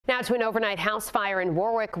Now to an overnight house fire in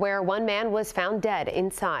Warwick where one man was found dead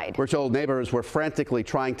inside. We're told neighbors were frantically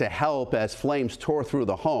trying to help as flames tore through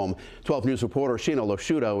the home. 12 News reporter Sheena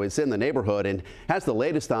Losciuto is in the neighborhood and has the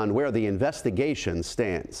latest on where the investigation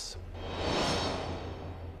stands.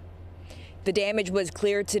 The damage was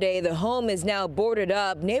cleared today. The home is now boarded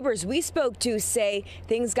up. Neighbors we spoke to say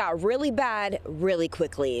things got really bad really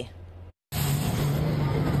quickly.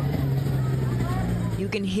 You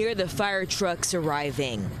can hear the fire trucks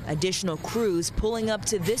arriving. Additional crews pulling up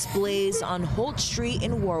to this blaze on Holt Street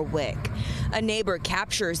in Warwick. A neighbor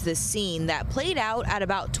captures the scene that played out at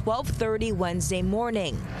about 12:30 Wednesday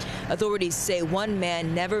morning. Authorities say one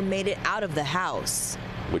man never made it out of the house.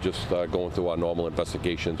 We're just going through our normal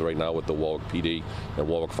investigations right now with the Warwick PD and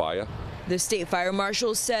Warwick Fire. The state fire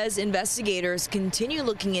marshal says investigators continue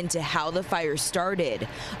looking into how the fire started.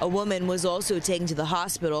 A woman was also taken to the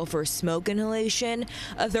hospital for smoke inhalation.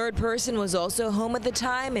 A third person was also home at the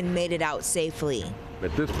time and made it out safely.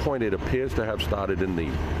 At this point, it appears to have started in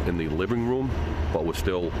the living room, but we're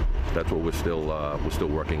still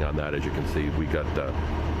working on that. As you can see, we got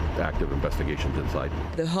active investigations inside.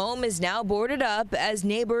 The home is now boarded up as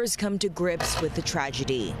neighbors come to grips with the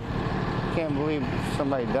tragedy. Can't believe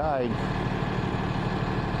somebody died.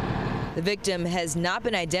 The victim has not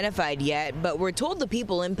been identified yet, but we're told the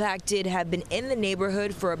people impacted have been in the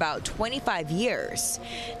neighborhood for about 25 years.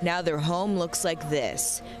 Now their home looks like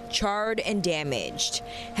this, charred and damaged.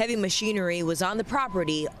 Heavy machinery was on the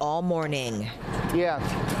property all morning. Yeah,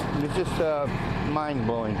 it's just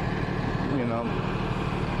mind-blowing, you know.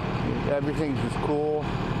 Everything's just cool.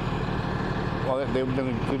 Well, they've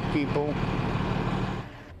been good people.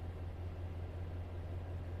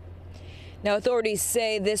 Now, authorities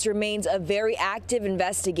say this remains a very active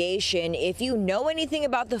investigation. If you know anything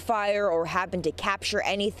about the fire or happen to capture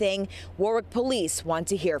anything, Warwick police want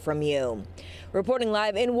to hear from you. Reporting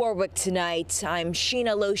live in Warwick tonight, I'm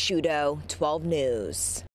Sheena Losciuto, 12 News.